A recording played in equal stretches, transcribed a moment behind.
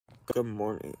Good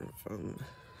morning from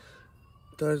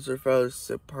Dinosaur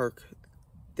Park,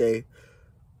 day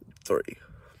 3.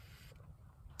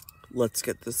 Let's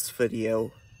get this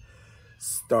video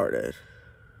started.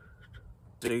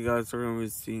 Today guys, we're going to be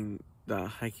seeing the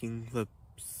hiking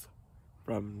clips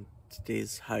from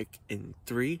today's hike in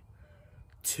 3,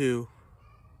 2,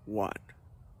 1.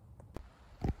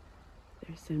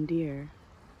 There's some deer.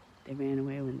 They ran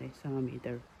away when they saw me.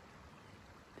 They're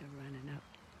running up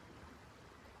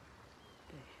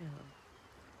the hill.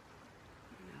 I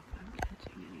don't know if I'm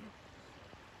catching any of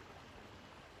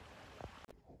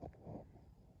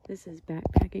this. This is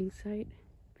backpacking site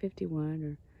 51,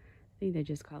 or I think they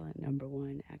just call it number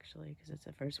 1 actually, because it's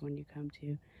the first one you come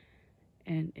to.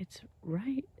 And it's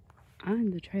right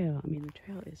on the trail. I mean, the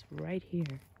trail is right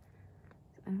here.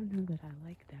 I don't know that I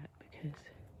like that, because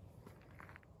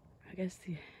I guess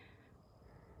you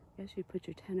put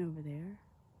your tent over there,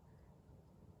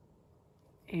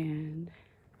 and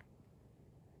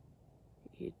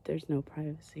there's no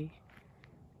privacy.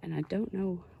 And I don't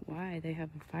know why they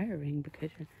have a fire ring, because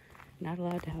you're not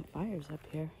allowed to have fires up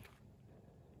here.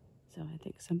 So I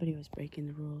think somebody was breaking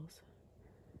the rules.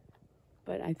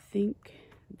 But I think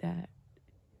that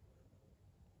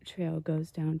trail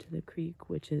goes down to the creek,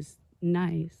 which is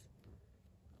nice,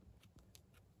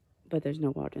 but there's no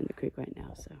water in the creek right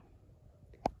now, so.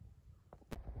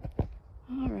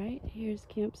 All right, here's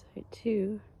campsite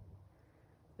 2.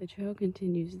 The trail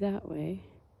continues that way.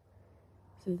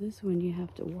 So this one you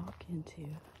have to walk into.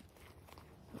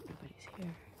 Oh, nobody's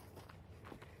here.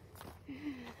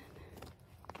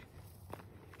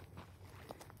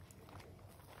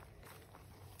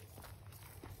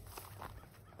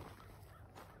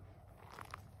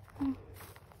 Oh.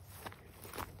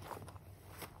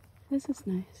 This is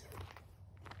nice.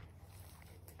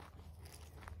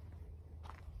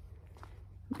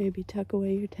 Maybe tuck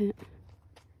away your tent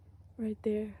right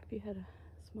there if you had a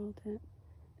small tent. I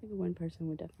think one person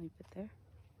would definitely fit there.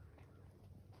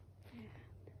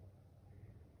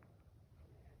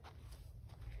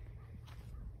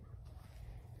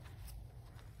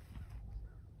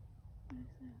 What is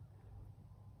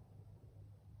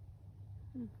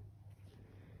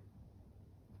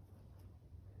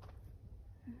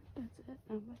that? That's it.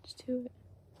 Not much to it.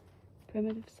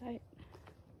 Primitive site.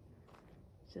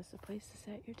 It's just a place to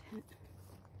set your tent.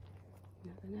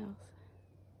 Nothing else.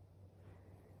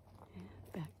 And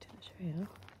back to the trail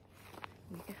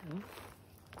we go.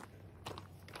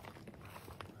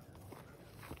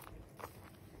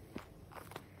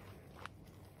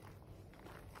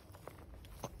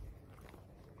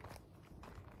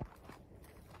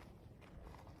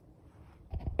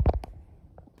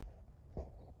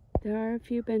 There are a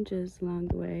few benches along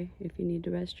the way if you need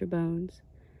to rest your bones.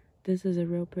 This is a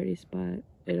real pretty spot.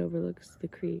 It overlooks the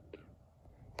creek.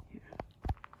 Here.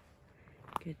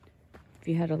 Good. If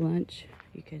you had a lunch,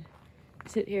 you could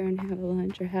sit here and have a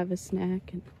lunch or have a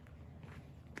snack and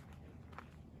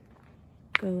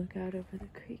go look out over the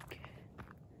creek.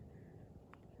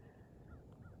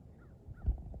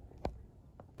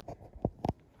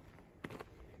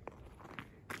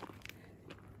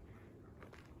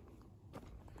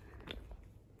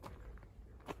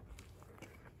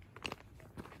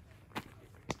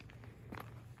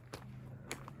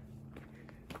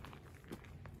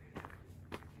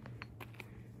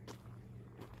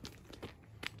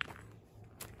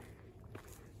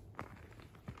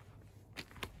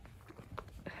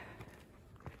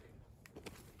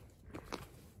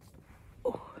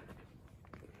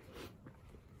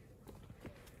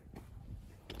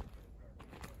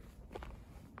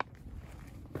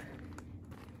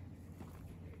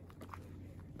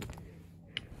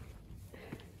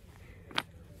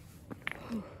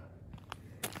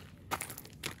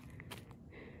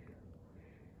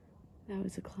 That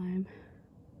was a climb.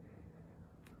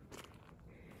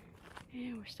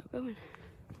 And we're still going.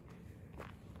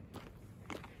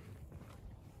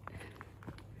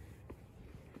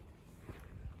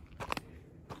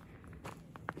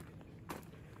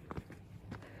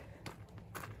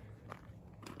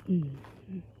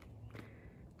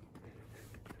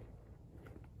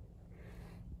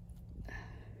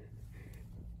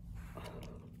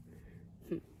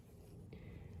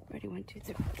 Ready, 1, 2,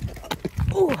 3.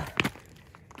 Oh!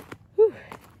 Whew,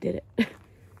 did it.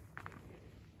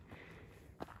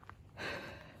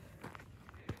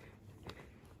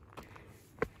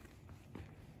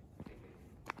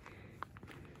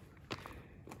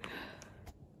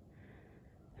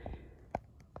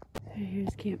 So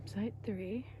here's campsite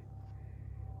 3.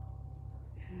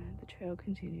 And the trail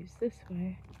continues this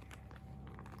way.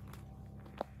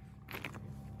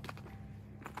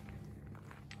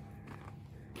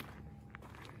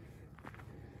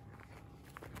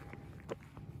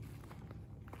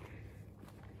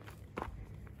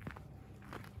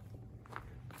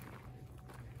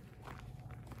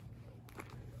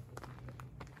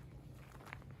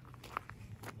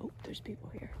 there's people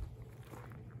here.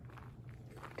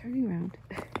 Turning around.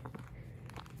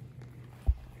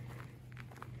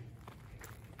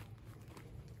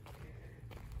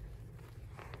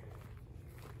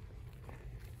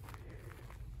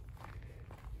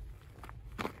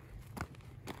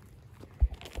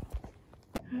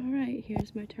 Alright,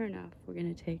 here's my turnoff. We're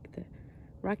gonna take the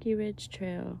Rocky Ridge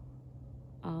Trail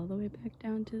all the way back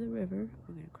down to the river.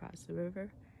 We're gonna cross the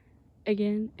river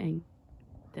again, and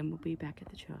then we'll be back at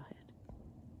the trailhead.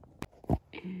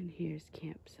 And here's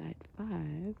campsite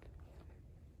 5.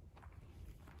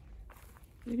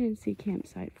 We didn't see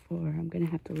campsite 4. I'm gonna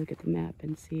have to look at the map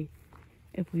and see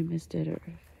if we missed it or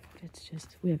if it's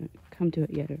just we haven't come to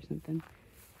it yet or something.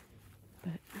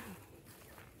 But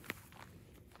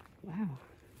wow.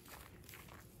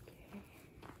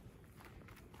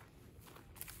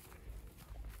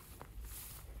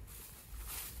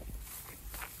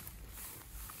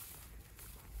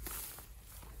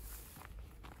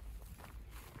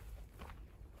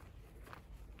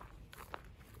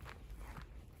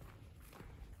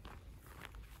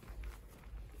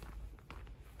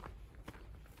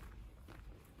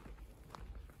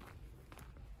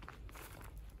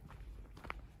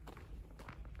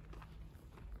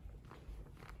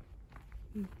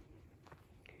 Okay.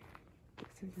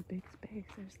 This is a big space.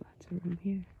 There's lots of room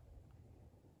here.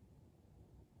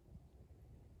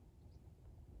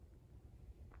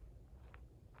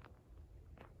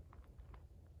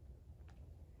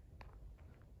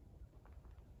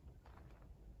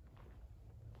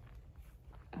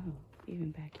 Oh,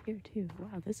 even back here too.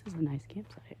 Wow, this is a nice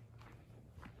campsite.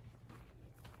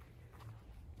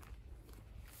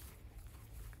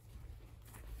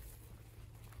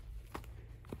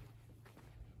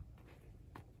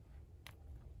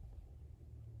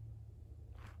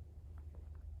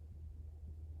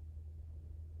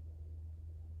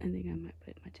 I think I might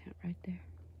put my tent right there.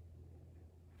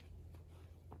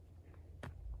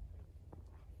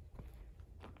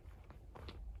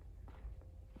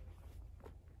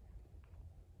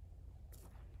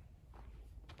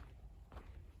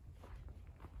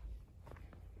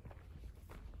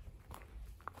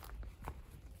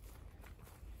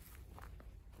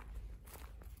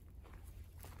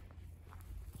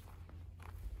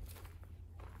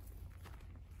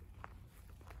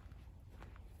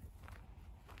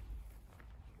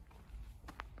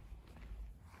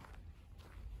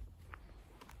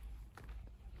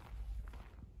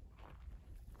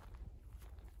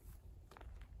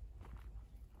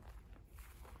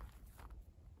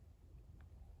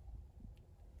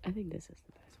 I think this is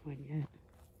the best one yet.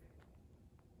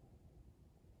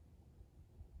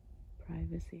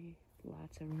 Privacy,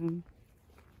 lots of room.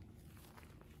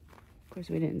 Of course,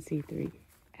 we didn't see 3,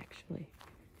 actually.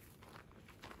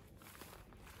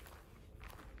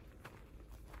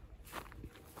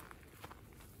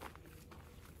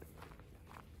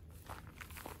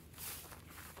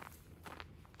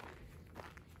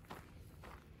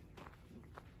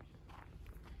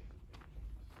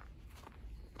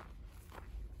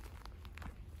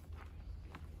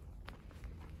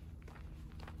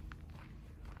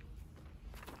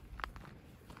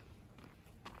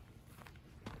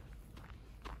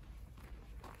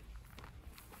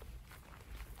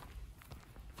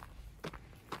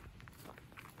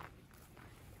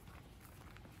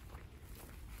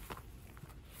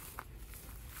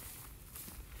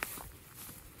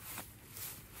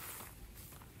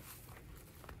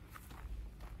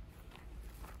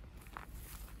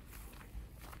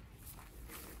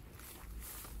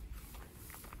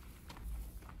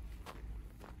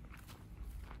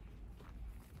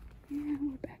 Yeah,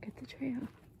 we're back at the trail.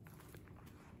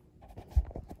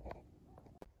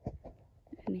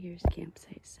 And here's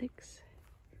campsite 6.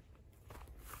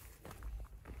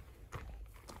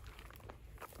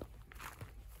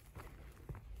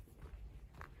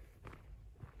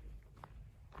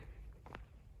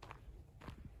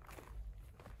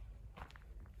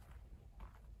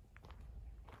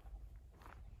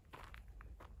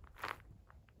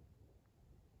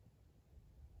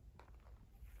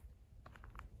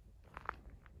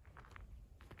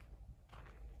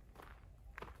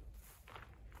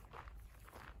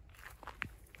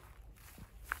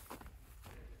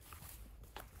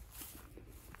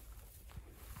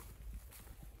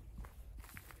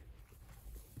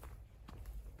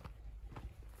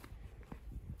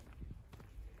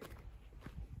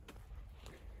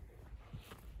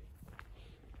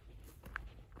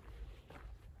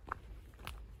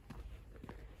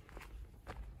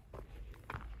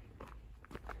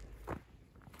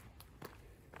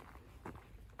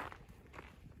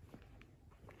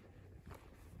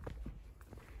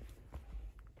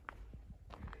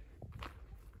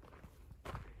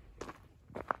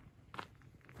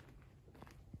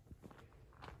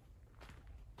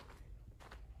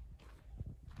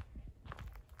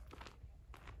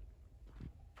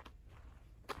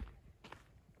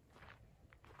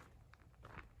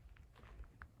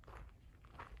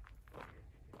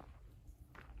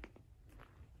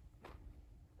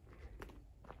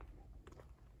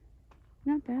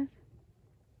 not bad.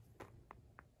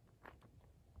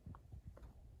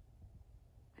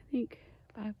 I think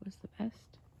 5 was the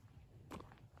best.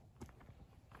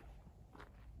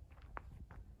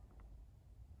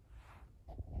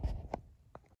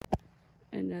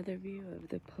 Another view of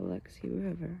the Paluxy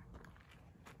River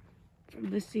from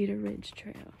the Cedar Ridge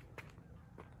Trail.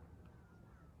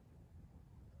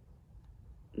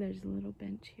 There's a little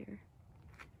bench here,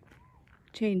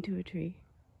 chained to a tree.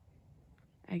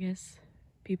 I guess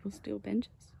people steal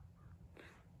benches.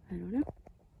 I don't know.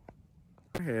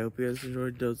 Okay, I hope you guys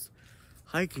enjoyed those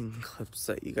hiking clips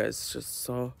that you guys just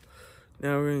saw.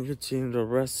 Now we're going to continue the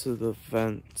rest of the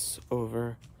events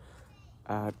over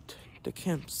at the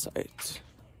campsite.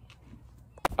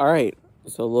 Alright,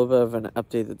 so a little bit of an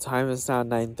update. The time is now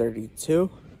 9:32.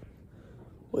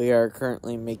 We are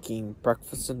currently making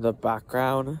breakfast in the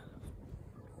background.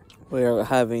 We are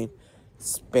having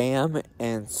Spam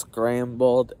and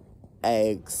scrambled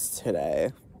eggs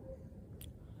today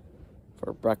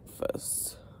for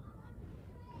breakfast.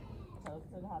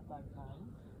 Toasted hot dog buns.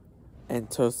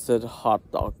 And toasted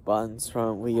hot dog buns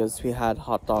from we had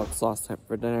hot dogs last night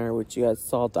for dinner, which you guys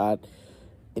saw that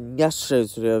in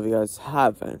yesterday's video if you guys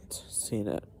haven't seen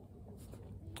it.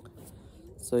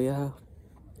 So yeah.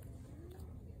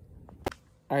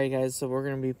 Alright guys, so we're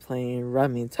gonna be playing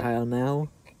Rummy Tile now.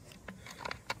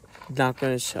 Not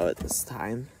gonna show it this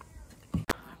time.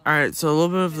 Alright, so a little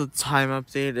bit of the time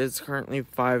update. It's currently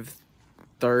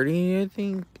 5:30, I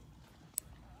think.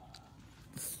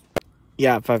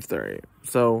 Yeah, 5:30.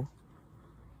 So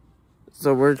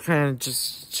we're kind of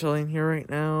just chilling here right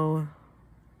now.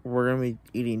 We're gonna be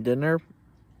eating dinner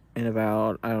in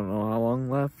about, I don't know how long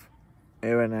left.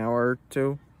 Maybe an hour or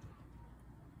two.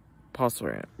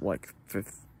 Possibly like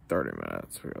 30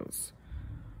 minutes because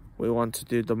we want to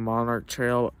do the Monarch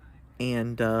Trail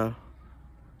and the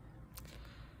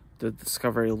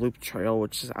Discovery Loop Trail,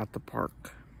 which is at the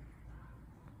park.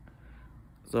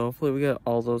 So hopefully we get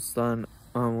all those done.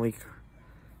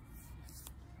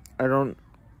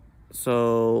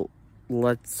 So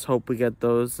let's hope we get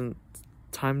those in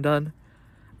time done.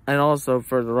 And also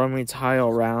for the Rummy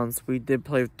Tile rounds, we did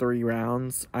play 3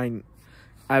 rounds. I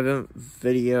haven't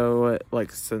video it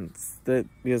like since that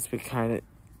because we kind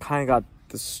of got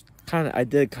this I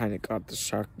did kind of got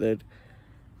distracted.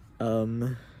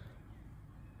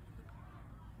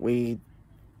 We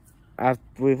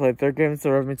played 3 games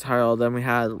of Rummy Tile, then we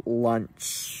had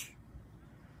lunch.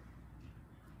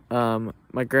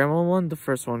 My grandma won the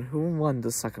first one. Who won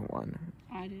the second one?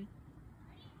 I did.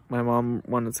 My mom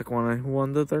won the second one, and who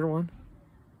won the third one?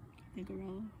 The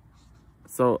gorilla.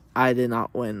 So I did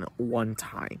not win one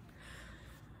time.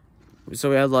 So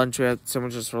we had lunch. We had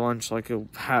sandwiches for lunch, like it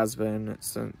has been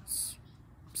since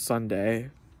Sunday,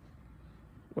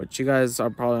 which you guys are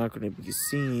probably not going to be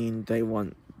seeing day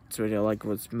one video, like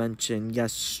was mentioned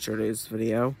yesterday's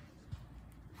video.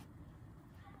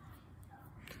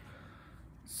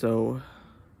 So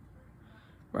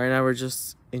right now we're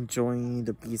just enjoying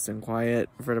the peace and quiet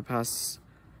for the past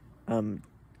day,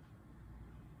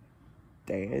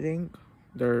 I think.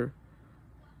 I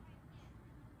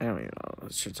don't even know, I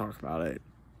should talk about it.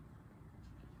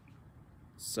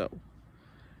 So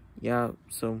yeah,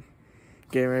 so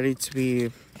getting ready to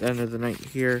be the end of the night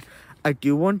here. I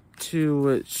do want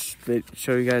to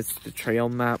show you guys the trail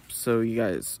map, so you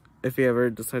guys, if you ever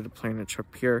decide to plan a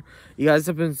trip here, you guys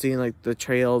have been seeing like the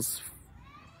trails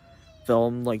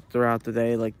filmed like throughout the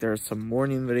day. Like there's some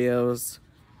morning videos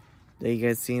that you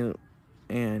guys seen,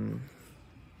 and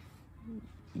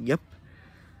yep.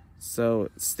 So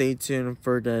stay tuned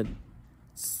for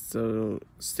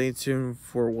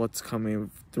what's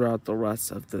coming throughout the rest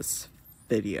of this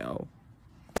video.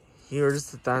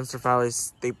 Here's the Dinosaur Valley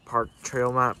State Park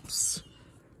trail maps.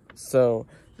 So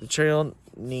the trail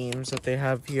names that they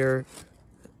have here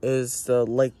is the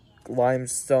Lake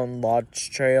Limestone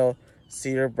Lodge Trail,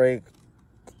 Cedar Break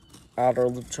Outer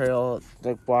Loop Trail,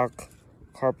 the Black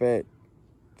Carpet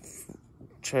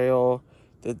Trail,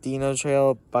 the Dino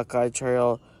Trail, Buckeye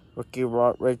Trail, Rocky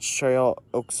Ridge Trail,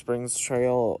 Oak Springs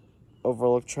Trail,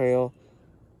 Overlook Trail,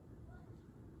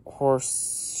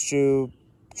 Horseshoe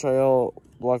Trail,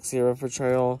 Biloxi River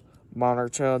Trail,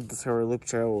 Monarch Trail, and Discovery Loop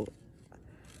Trail.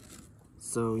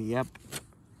 So, yep.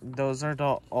 Those are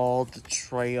all the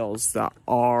trails that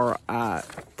are at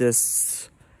this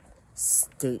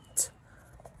state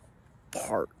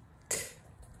park.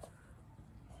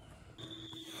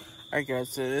 Alright guys,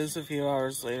 so it is a few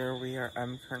hours later.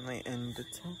 I'm currently in the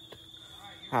tent.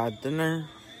 Had dinner.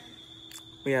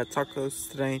 We had tacos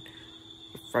today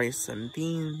with rice and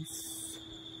beans.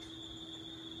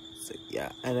 So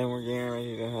yeah, and then we're getting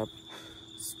ready to have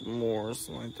more,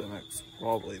 so like the next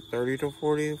probably 30 to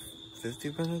 40,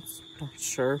 50 minutes. Not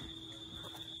sure.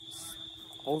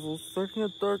 Also starting to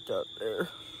get dark out there.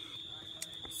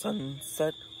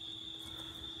 Sunset.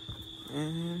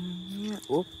 And yeah.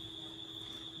 Whoop.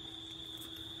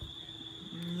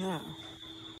 Yeah.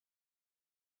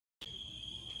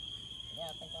 Yeah,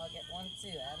 I think I'll get one too.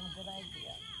 Adam, good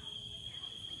idea.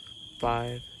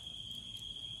 5.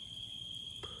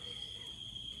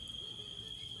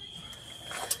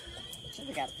 Should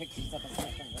have got pictures of us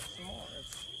making the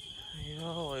s'mores. I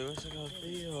know, I wish I got a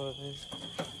video of it.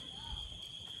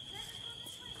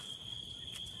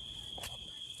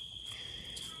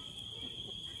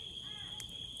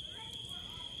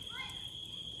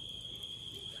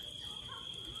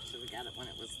 Should have got it when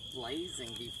it was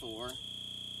blazing before.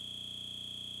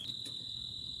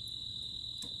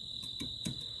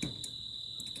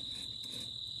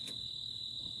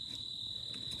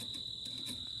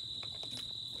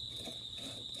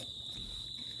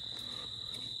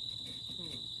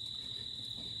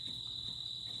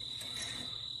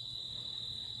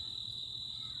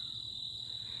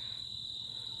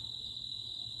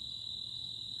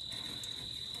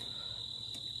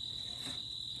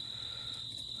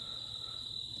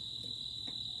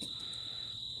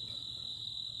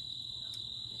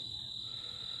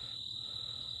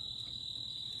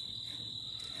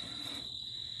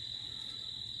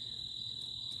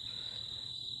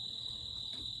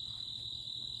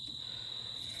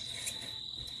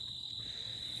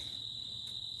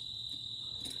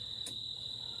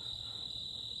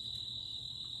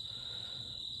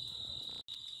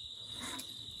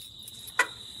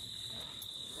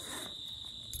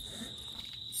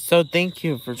 So thank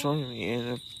you for joining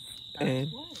me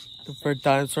and for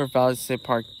Dinosaur Valley State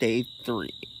Park Day 3.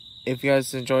 If you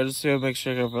guys enjoyed this video, make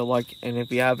sure to give it a like. And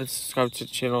if you haven't subscribed to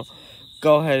the channel,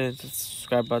 go ahead and hit the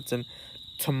subscribe button.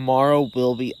 Tomorrow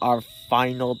will be our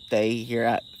final day here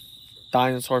at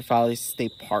Dinosaur Valley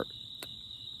State Park.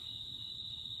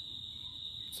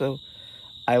 So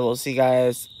I will see you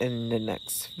guys in the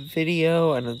next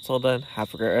video. And until then,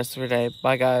 have a great rest of your day.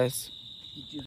 Bye, guys.